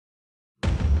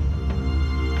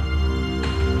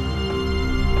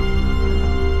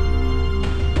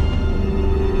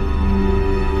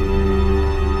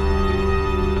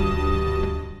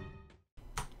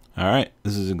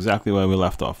exactly where we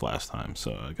left off last time.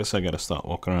 So I guess I gotta start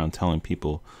walking around telling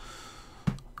people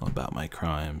about my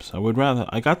crimes.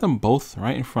 I got them both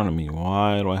right in front of me.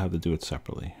 Why do I have to do it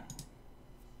separately?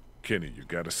 Kenny, you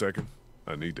got a second?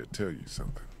 I need to tell you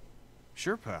something.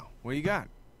 Sure, pal. What you got?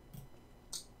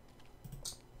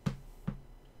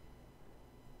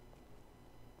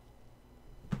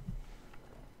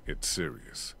 It's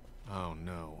serious. Oh,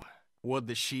 no. What'd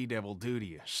the she-devil do to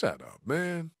you? Shut up,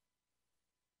 man.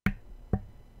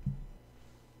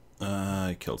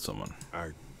 I killed someone.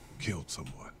 I killed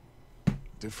someone.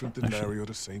 Different than Actually, Mario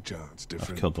to St. John's.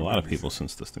 Different. I've killed a lot of people everything.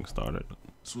 since this thing started.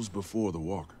 This was before the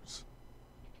walkers.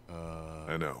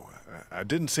 I know. I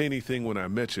didn't say anything when I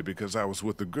met you because I was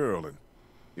with the girl and,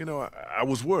 you know, I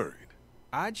was worried.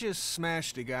 I just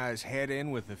smashed a guy's head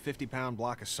in with a 50-pound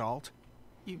block of salt.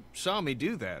 You saw me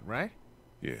do that, right?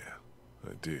 Yeah,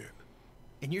 I did.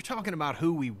 And you're talking about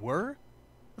who we were?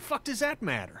 The fuck does that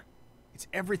matter? It's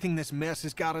everything this mess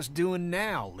has got us doing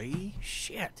now, Lee.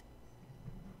 Shit.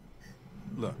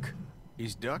 Look,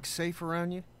 is Duck safe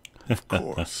around you? Of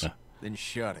course. Then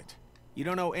shut it. You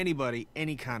don't owe anybody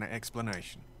any kind of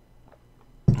explanation.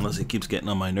 Unless he keeps getting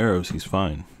on my nerves, he's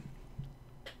fine.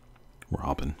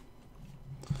 Robin.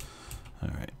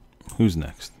 Alright. Who's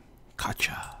next?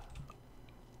 Katja.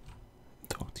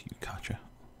 Talk to you, Katja.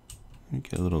 Let me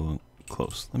get a little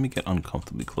close. Let me get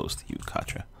uncomfortably close to you,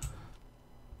 Katja.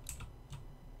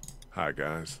 Hi,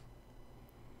 guys.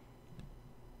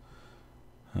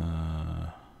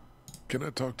 Can I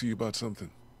talk to you about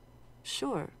something?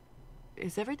 Sure.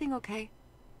 Is everything okay?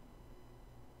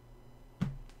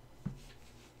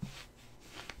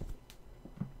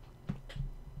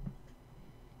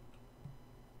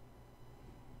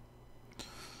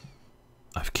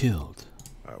 I've killed.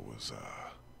 I was,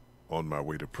 on my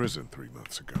way to prison 3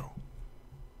 months ago.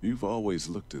 You've always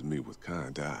looked at me with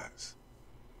kind eyes.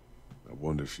 I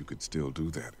wonder if you could still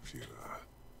do that if you,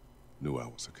 knew I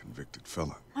was a convicted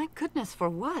felon. My goodness, for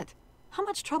what? How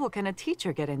much trouble can a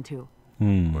teacher get into?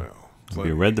 Well, Have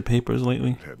you read the papers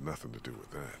lately? It had nothing to do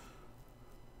with that.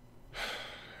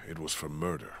 It was for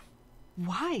murder.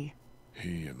 Why?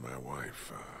 He and my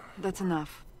wife, That's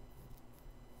enough.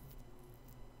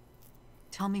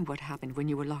 Tell me what happened when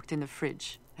you were locked in the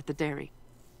fridge at the dairy.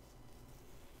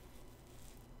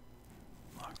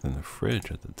 Locked in the fridge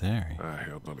at the dairy. I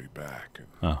held Lily back, and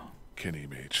Oh. Kenny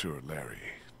made sure Larry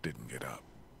didn't get up.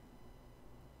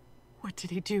 What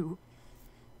did he do?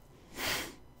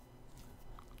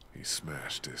 He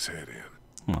smashed his head in.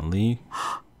 Come on, Lee.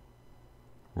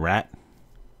 Rat.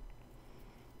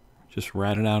 Just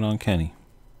rat it out on Kenny.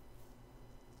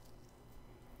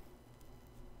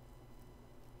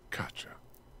 Gotcha.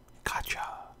 Gotcha.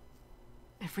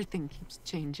 Everything keeps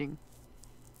changing.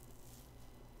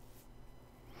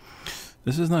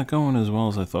 This is not going as well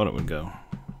as I thought it would go.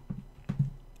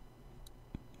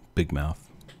 Big mouth.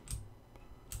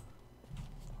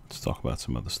 Let's talk about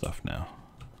some other stuff now.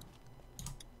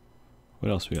 What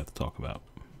else we got to talk about?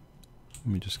 Let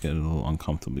me just get a little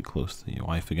uncomfortably close to your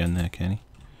wife again there, Kenny.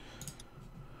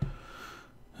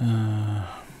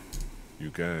 You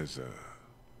guys,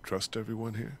 trust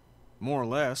everyone here? More or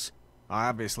less. I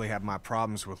obviously have my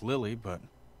problems with Lily, but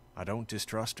I don't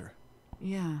distrust her.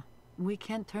 Yeah, we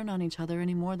can't turn on each other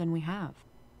any more than we have.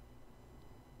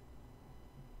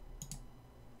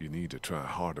 You need to try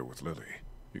harder with Lily.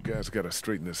 You guys gotta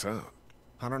straighten this out.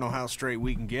 I don't know how straight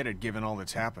we can get it given all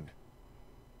that's happened.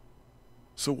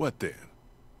 So what then?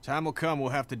 Time will come we'll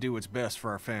have to do what's best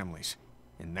for our families.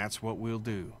 And that's what we'll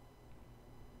do.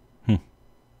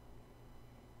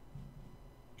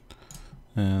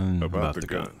 And About the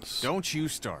guns. Don't you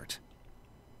start.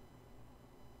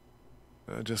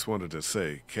 I just wanted to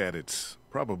say, Kat, it's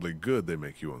probably good they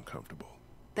make you uncomfortable.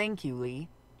 Thank you, Lee.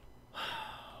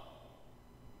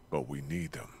 But we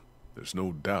need them. There's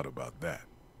no doubt about that.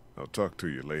 I'll talk to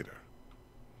you later.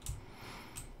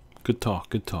 Good talk,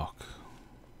 good talk.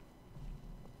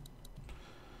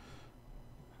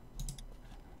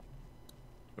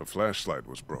 A flashlight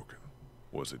was broken.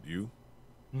 Was it you?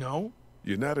 No?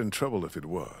 You're not in trouble if it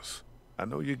was. I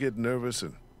know you get nervous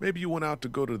and maybe you went out to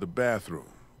go to the bathroom,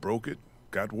 broke it,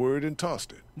 got word and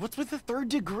tossed it. What's with the third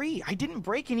degree? I didn't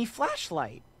break any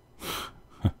flashlight.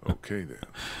 Okay then.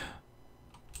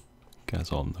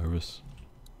 Guy's all nervous.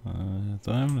 Do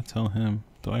I want to tell him?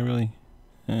 Do I really?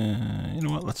 You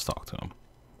know what? Let's talk to him.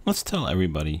 Let's tell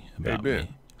everybody about Ben. me.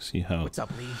 See how. What's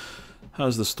up, Lee?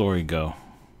 How's the story go?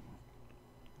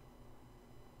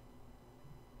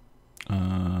 Hey,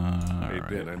 All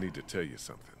Ben, right. I need to tell you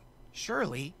something.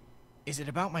 Surely. Is it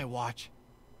about my watch?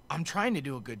 I'm trying to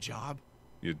do a good job.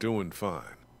 You're doing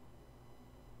fine.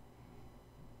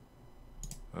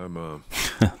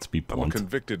 Let's be I'm a blunt.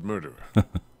 convicted murderer.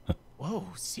 Whoa,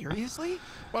 seriously?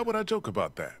 Why would I joke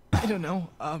about that? I don't know.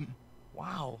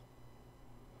 Wow.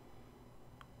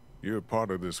 You're a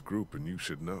part of this group and you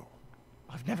should know.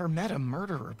 I've never met a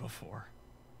murderer before.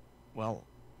 Well,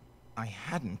 I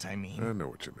hadn't, I mean. I know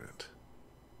what you meant.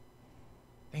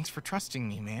 Thanks for trusting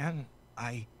me, man.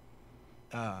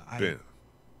 Ben,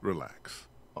 relax.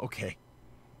 Okay.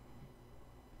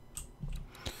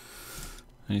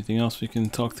 Anything else we can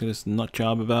talk to this nut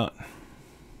job about?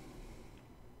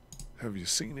 Have you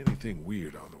seen anything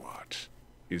weird on the watch?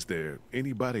 Is there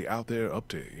anybody out there up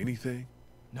to anything?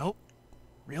 Nope.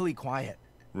 Really quiet.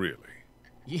 Really?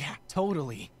 Yeah,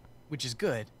 totally. Which is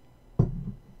good.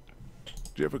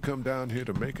 Did you ever come down here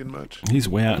to Macon much? He's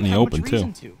way out in the Have much open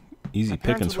reason too. to. Easy My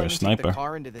parents pickings would for a let me take sniper. the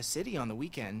car into the city on the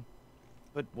weekend.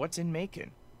 But what's in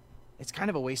Macon? It's kind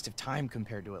of a waste of time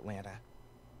compared to Atlanta.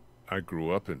 I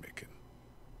grew up in Macon.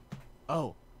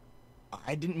 Oh,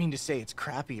 I didn't mean to say it's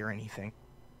crappy or anything.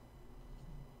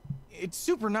 It's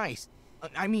super nice.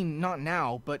 I mean, not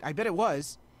now, but I bet it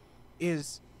was.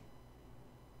 Is...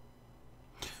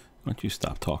 Why don't you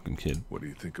stop talking, kid? What do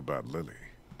you think about Lily?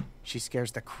 She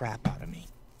scares the crap out of me.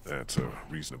 That's a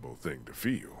reasonable thing to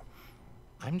feel.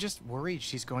 I'm just worried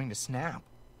she's going to snap.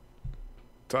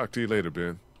 Talk to you later,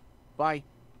 Ben. Bye.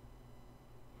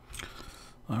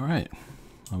 All right.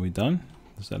 Are we done?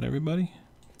 Is that everybody?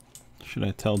 Should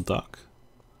I tell Duck?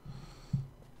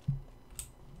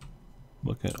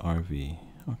 Look at RV.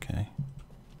 Okay.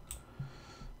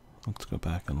 Let's go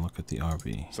back and look at the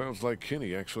RV. Sounds like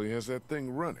Kenny actually has that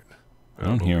thing running. I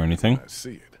don't hear believe it anything. when I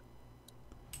see it.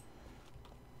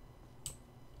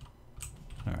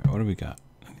 All right, what do we got?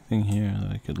 Anything here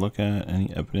that I could look at?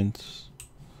 Any evidence?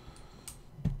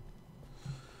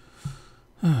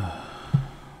 There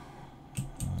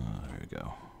we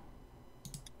go.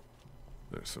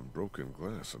 There's some broken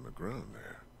glass on the ground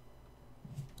there.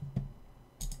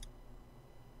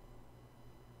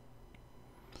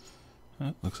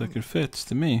 Looks like it fits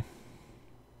to me.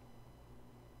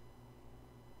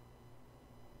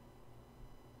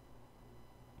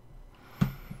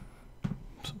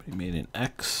 Somebody made an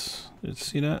X. Did you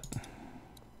see that?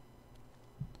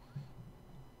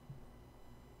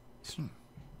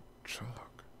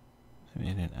 Chalk. They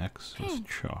made an X with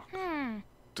chalk.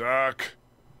 Doc!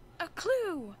 A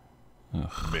clue.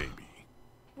 Ugh. Maybe.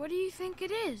 What do you think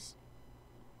it is?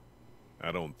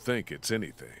 I don't think it's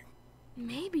anything.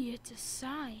 Maybe it's a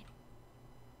sign.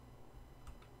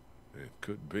 It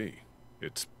could be.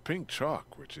 It's pink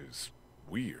chalk, which is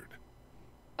weird.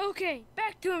 Okay,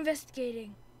 back to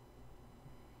investigating.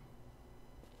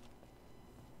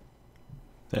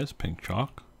 There's pink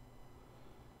chalk.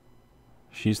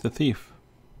 She's the thief.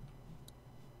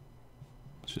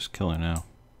 Let's just kill her now.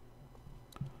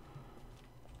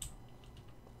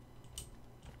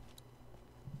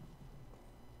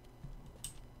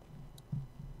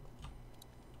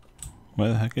 Where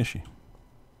the heck is she?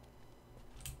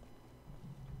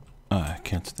 I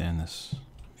can't stand this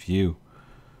view.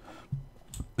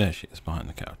 There she is, behind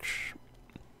the couch.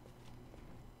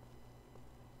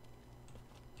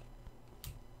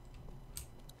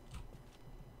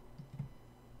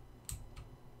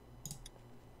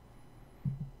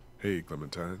 Hey,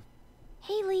 Clementine.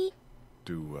 Haley,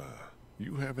 Do,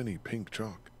 you have any pink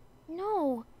chalk?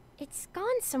 no, it's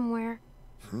gone somewhere.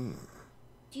 Do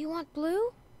you want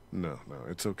blue? No,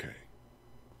 it's okay.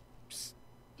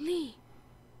 Lee,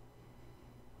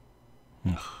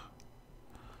 To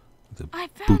I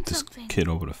found boot this something. kid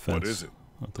over the fence. What is it?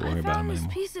 Don't have to I worry about him found this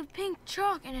anymore. piece of pink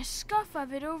chalk and a scuff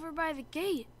of it over by the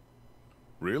gate.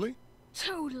 Really?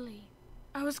 Totally.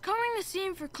 I was combing the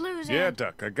scene for clues Yeah, and...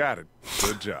 Duck, I got it.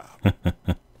 Good job.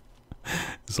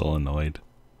 He's all annoyed.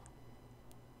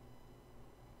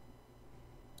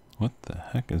 What the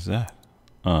heck is that?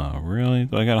 Really?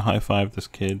 Do I gotta high five this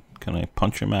kid? Can I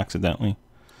punch him accidentally?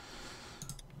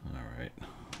 Alright.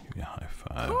 Give you a high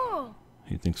five. Cool.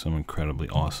 He thinks I'm incredibly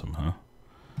awesome, huh?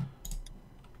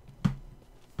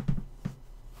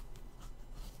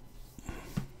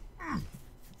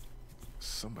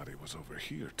 Somebody was over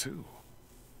here, too.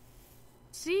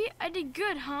 See, I did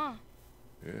good, huh?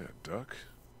 Yeah, Duck,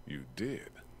 you did.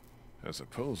 I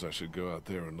suppose I should go out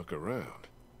there and look around.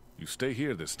 You stay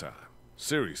here this time.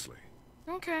 Seriously.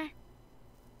 Okay.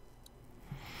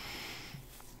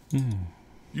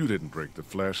 You didn't break the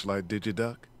flashlight, did you,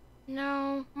 Duck?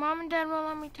 No, Mom and Dad won't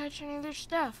let me touch any of their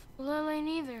stuff. Lily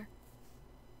neither.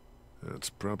 That's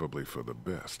probably for the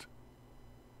best.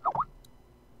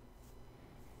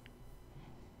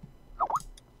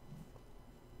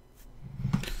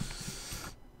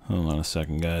 Hold on a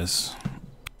second, guys.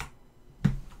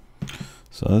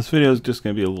 So this video is just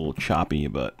going to be a little choppy,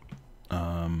 but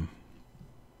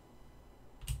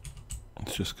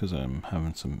it's just because I'm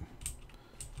having some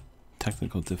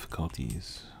technical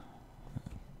difficulties.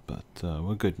 But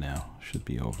we're good now. Should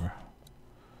be over.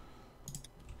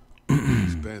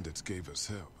 These bandits gave us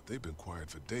hell, but they've been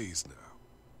quiet for days now.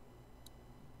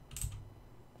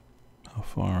 How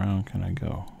far around can I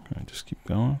go? Can I just keep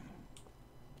going?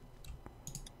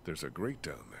 There's a grate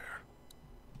down there.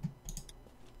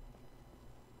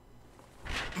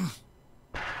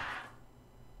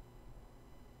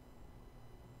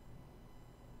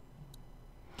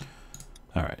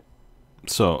 All right.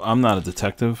 So I'm not a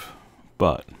detective,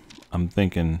 but I'm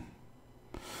thinking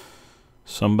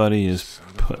somebody is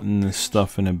putting this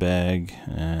stuff in a bag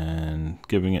and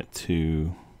giving it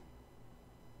to.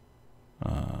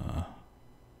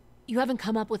 You haven't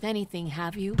come up with anything,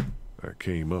 have you? I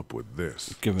came up with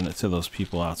this. Giving it to those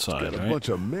people outside, Got a right? bunch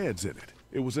of meds in it.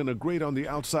 It was in a grate on the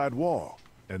outside wall,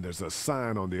 and there's a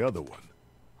sign on the other one.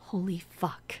 Holy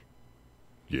fuck.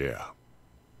 Yeah.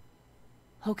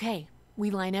 Okay, we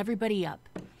line everybody up.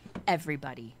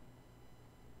 Everybody.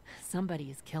 Somebody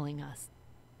is killing us.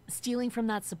 Stealing from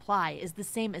that supply is the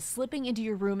same as slipping into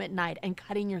your room at night and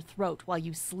cutting your throat while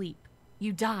you sleep.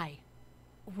 You die.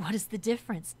 What is the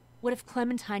difference? What if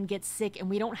Clementine gets sick and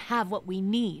we don't have what we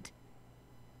need?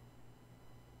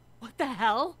 What the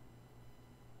hell?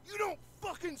 You don't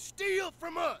fucking steal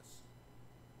from us!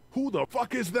 Who the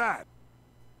fuck is that?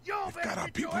 Y'all We've better got our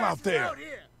get your people out asses there. out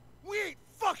here. We ain't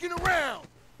fucking around!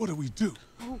 What do we do?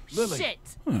 Oh, Lily. shit!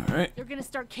 All right. They're gonna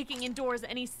start kicking indoors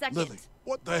any second. Lily,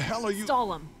 what the hell are you...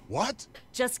 Stall them. What?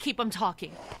 Just keep him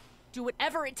talking. Do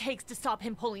whatever it takes to stop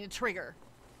him pulling the trigger.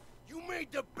 You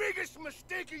made the biggest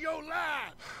mistake of your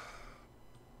life!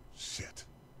 Shit.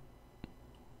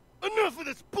 Enough of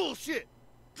this bullshit!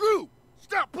 Drew,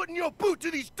 stop putting your boot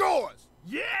to these doors!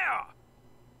 Yeah!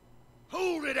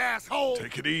 Hold it, asshole!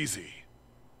 Take it easy.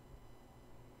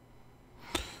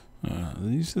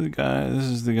 These are the guy. This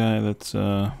is the guy that's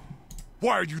Why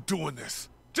are you doing this?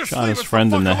 Just shot leave his us the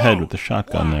friend in fuck the head alone. with the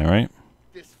shotgun Why? there, right?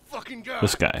 This fucking guy!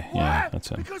 This guy. Yeah, Why? that's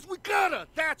him. Because we gotta,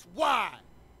 that's why!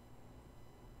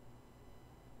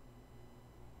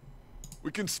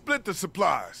 We can split the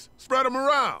supplies. Spread them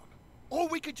around. Or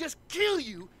we could just kill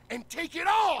you and take it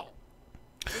all!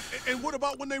 And what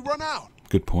about when they run out?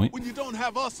 Good point. When you don't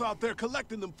have us out there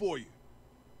collecting them for you?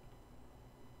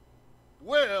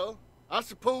 Well, I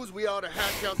suppose we ought to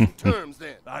hash out some terms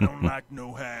then. I don't like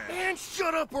no hash. Man,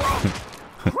 shut up or I'll...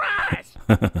 Christ!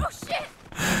 Oh, shit!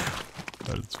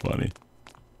 That's funny.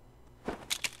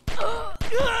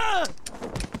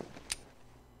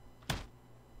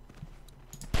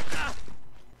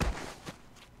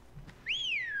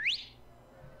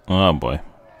 Oh boy.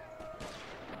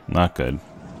 Not good.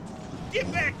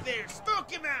 Get back there! Smoke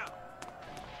him out!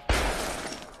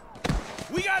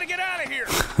 We gotta get out of here!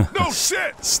 No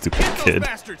shit! Stupid Get those kid.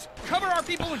 bastards! Cover our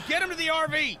people and get them to the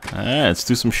RV! Alright, let's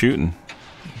do some shooting.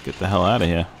 Get the hell out of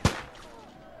here.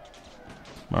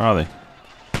 Where are they?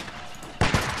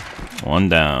 One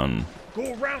down.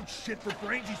 Go around, shit for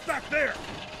brains. He's back there!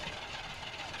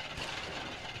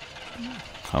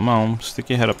 Come on, stick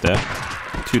your head up there.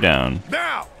 Two down.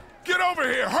 Now! Get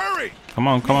over here! Hurry! Come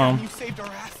on, come on. You saved our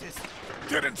asses.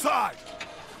 Get inside!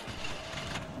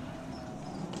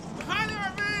 Behind the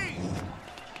RV!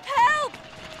 Help!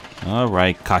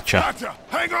 Alright, gotcha. Gotcha!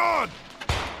 Hang on!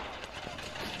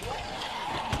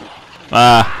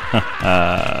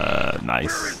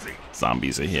 Nice. Where is he?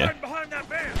 Zombies are here. Hide behind that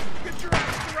van! Get your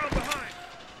ass around behind!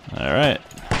 Alright.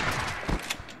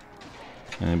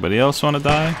 Anybody else want to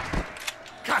die?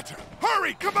 Gotcha!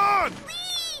 Hurry! Come on!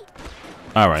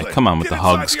 Alright, come on with Get the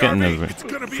hugs. inside Get in the the RV. It's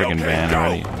gonna be friggin' okay. van Go.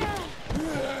 already.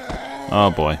 Oh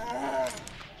boy.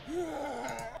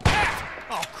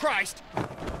 Oh, Christ!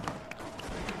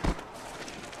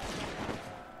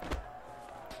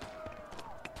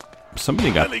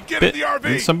 Somebody got Lily, get bit. in the RV.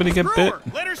 Did somebody get bit? Brewer,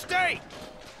 let her stay!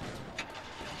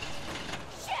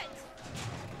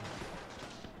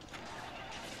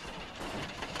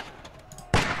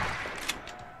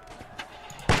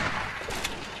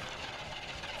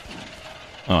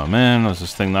 Oh man, is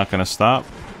this thing not gonna stop?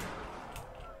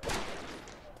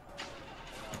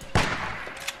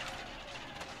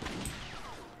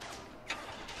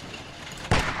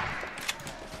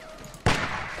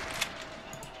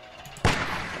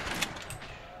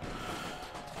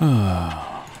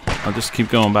 I'll just keep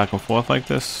going back and forth like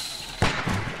this.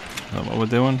 Is that what we're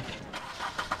doing?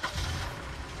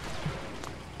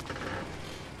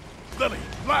 Lily,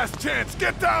 last chance!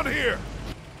 Get down here!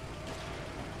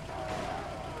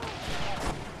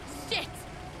 Shit!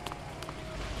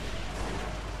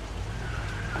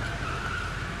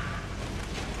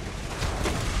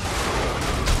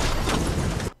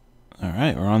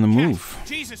 right, we're on the move.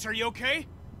 Jesus, are you okay?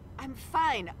 I'm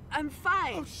fine. I'm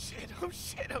fine. Oh shit, oh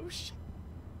shit, oh shit.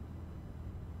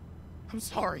 I'm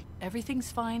sorry.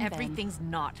 Everything's fine. Everything's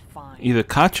not fine. Either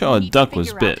Katja or We need to Duck was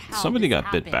figure bit. out how Somebody this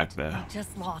got bit happened. back there. We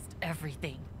just lost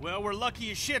everything. Well, we're lucky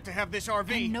as shit to have this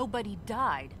RV. And nobody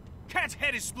died. Cat's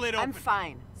head is split open. I'm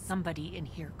fine. Somebody in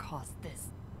here caused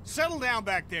this. Settle down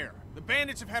back there. The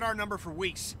bandits have had our number for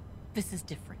weeks. This is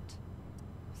different.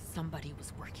 Somebody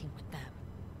was working with them.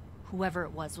 Whoever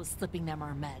it was slipping them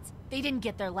our meds. They didn't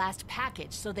get their last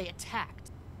package, so they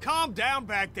attacked. Calm down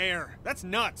back there. That's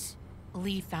nuts.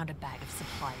 Lee found a bag of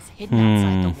supplies hidden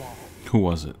outside the wall. Who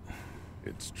was it?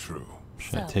 It's true.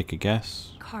 Should I So, take a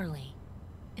guess? Carly,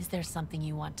 is there something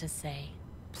you want to say?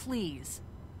 Please.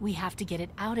 We have to get it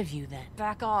out of you then.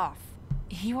 Back off.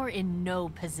 You're in no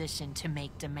position to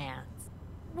make demands.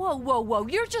 Whoa, whoa, whoa.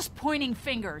 You're just pointing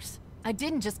fingers. I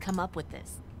didn't just come up with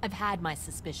this. I've had my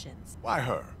suspicions. Why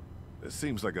her? It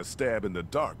seems like a stab in the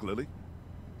dark, Lily.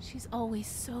 She's always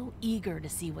so eager to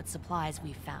see what supplies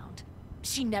we found.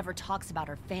 She never talks about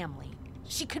her family.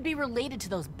 She could be related to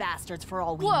those bastards for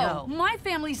all we Whoa, know. my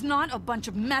family's not a bunch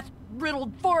of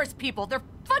meth-riddled forest people. They're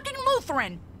fucking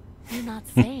Lutheran. You're not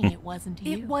saying it wasn't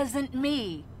you. It wasn't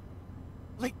me.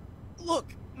 Like,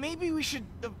 look, maybe we should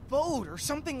vote or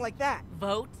something like that.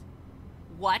 Vote?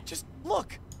 What? Just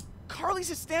look. Carly's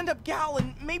a stand-up gal,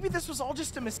 and maybe this was all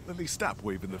just a mistake. Lily, stop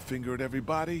waving the finger at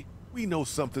everybody. We know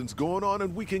something's going on,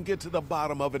 and we can get to the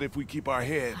bottom of it if we keep our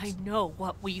heads. I know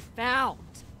what we found.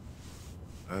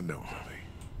 I know, Lily.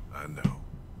 I know.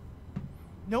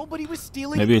 Nobody was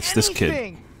stealing Maybe it's this kid.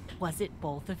 anything. Was it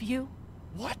both of you?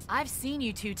 What? I've seen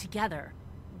you two together.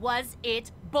 Was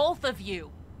it both of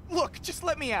you? Look, just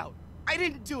let me out. I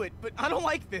didn't do it, but I don't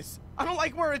like this. I don't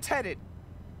like where it's headed.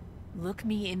 Look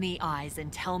me in the eyes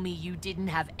and tell me you didn't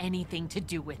have anything to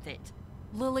do with it.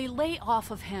 Lily, lay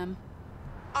off of him.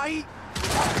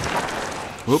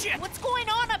 Whoop. Shit, what's going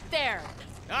on up there?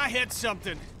 I hit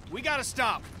something. We gotta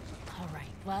stop. All right,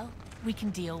 well, we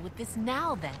can deal with this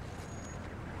now then.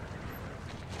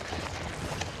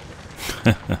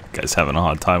 Guy's having a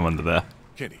hard time under there.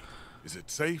 Kenny, is it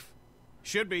safe?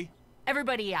 Should be.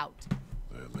 Everybody out.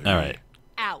 All right.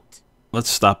 Out. Let's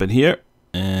stop it here.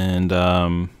 And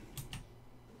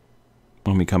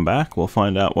when we come back, we'll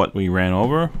find out what we ran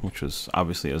over, which was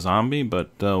obviously a zombie, but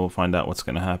we'll find out what's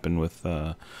going to happen with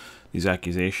these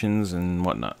accusations and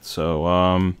whatnot.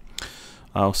 So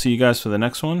I'll see you guys for the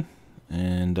next one,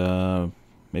 and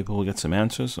maybe we'll get some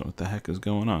answers on what the heck is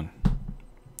going on.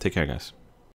 Take care, guys.